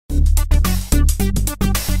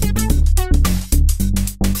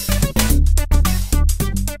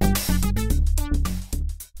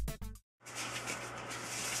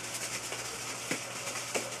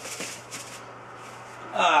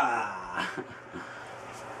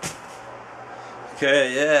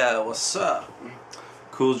Okay, yeah, what's up?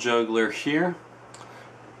 Cool Juggler here.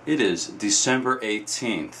 It is December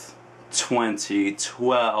 18th,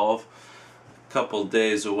 2012. A couple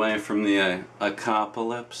days away from the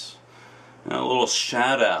apocalypse. And a little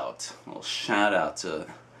shout out to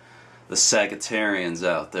the Sagittarians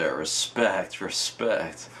out there. Respect,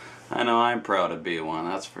 respect. I know I'm proud to be one,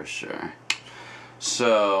 that's for sure.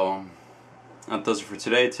 So, that does it for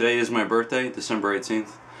today. Today is my birthday, December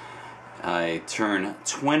 18th. I turn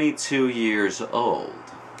 22 years old.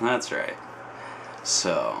 That's right.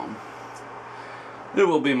 So, it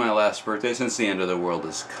will be my last birthday since the end of the world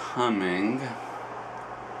is coming.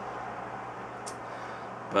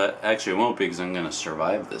 But actually it won't be, because I'm going to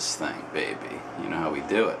survive this thing, baby. You know how we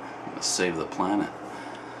do it. I'm going to save the planet.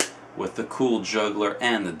 With the Cool Juggler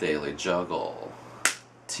and the DailyJuggle.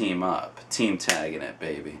 Team up. Team tagging it,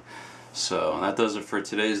 baby. So, that does it for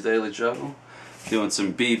today's DailyJuggle. Doing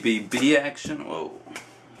some BBB action. Whoa.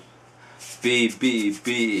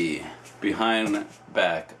 BBB. Behind,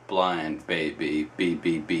 back, blind, baby.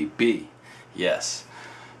 BBB. Yes.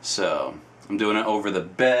 So, I'm doing it over the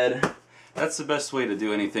bed. That's the best way to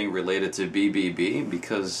do anything related to BBB,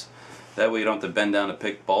 because that way you don't have to bend down to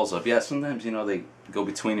pick balls up. Yeah, sometimes, you know, they go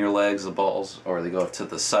between your legs, the balls, or they go up to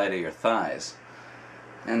the side of your thighs.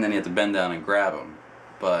 And then you have to bend down and grab them.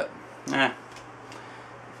 But,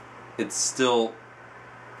 it's still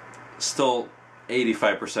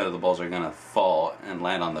 85% of the balls are going to fall and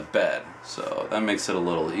land on the bed. So that makes it a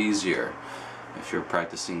little easier if you're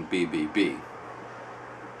practicing BBB.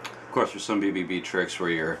 Of course, there's some BBB tricks where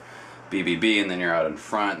you're BBB and then you're out in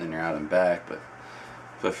front and then you're out in back. But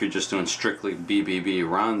if you're just doing strictly BBB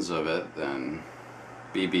runs of it, then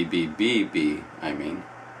BBBBB, I mean,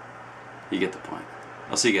 you get the point.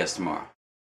 I'll see you guys tomorrow.